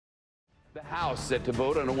The House set to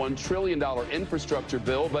vote on a $1 trillion infrastructure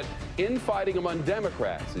bill, but infighting among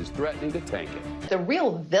Democrats is threatening to tank it. The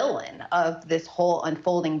real villain of this whole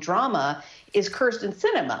unfolding drama is Kyrsten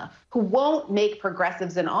Sinema, who won't make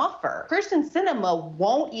progressives an offer. Kyrsten Sinema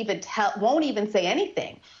won't even say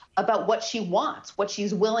anything about what she wants, what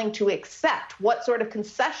she's willing to accept, what sort of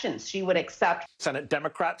concessions she would accept. Senate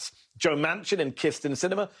Democrats, Joe Manchin and Kyrsten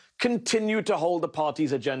Sinema, continue to hold the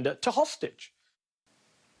party's agenda to hostage.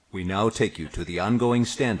 We now take you to the ongoing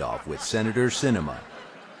standoff with Senator Sinema.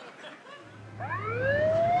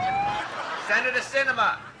 Senator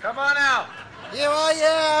Sinema, come on out. Here I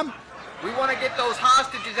am. We want to get those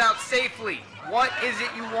hostages out safely. What is it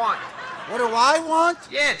you want? What do I want?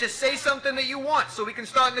 Yeah, just say something that you want so we can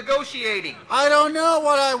start negotiating. I don't know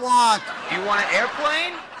what I want. Do you want an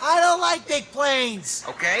airplane? I don't like big planes.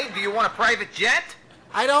 Okay, do you want a private jet?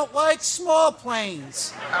 I don't like small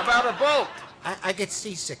planes. How about a boat? I get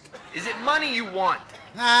seasick. Is it money you want?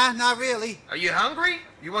 Nah, not really. Are you hungry?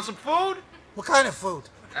 You want some food? What kind of food?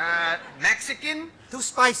 Mexican? Too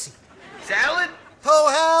spicy. Salad? Too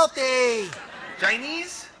healthy.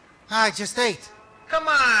 Chinese? I just ate. Come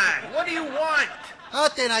on, what do you want?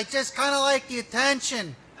 Nothing, I just kind of like the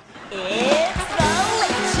attention. It's The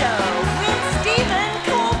Late Show